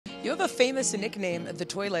You have a famous nickname, the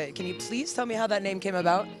Toilet. Can you please tell me how that name came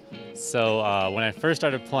about? So when I first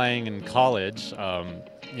started playing in college,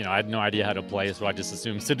 you know, I had no idea how to play, so I just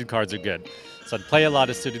assumed suited cards are good. So I'd play a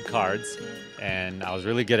lot of suited cards, and I was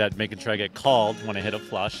really good at making sure I get called when I hit a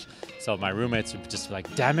flush. So my roommates would just be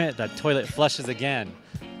like, damn it, that toilet flushes again.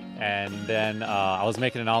 And then I was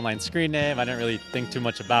making an online screen name. I didn't really think too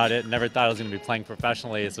much about it. Never thought I was going to be playing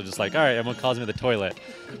professionally. So just like, all right, everyone calls me the toilet.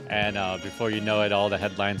 And before you know it, all the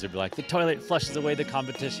headlines would be like, the toilet flushes away the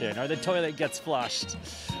competition, or the toilet gets flushed.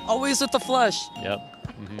 Always with the flush. Yep.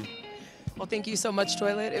 Mm-hmm. Well, thank you so much,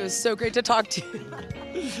 Toilet. It was so great to talk to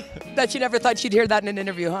you. Bet you never thought you'd hear that in an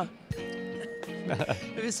interview, huh?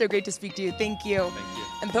 It was so great to speak to you. Thank you. Thank you.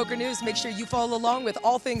 And Poker News, make sure you follow along with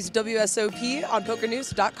all things WSOP on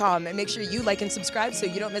PokerNews.com. And make sure you like and subscribe so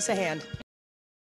you don't miss a hand.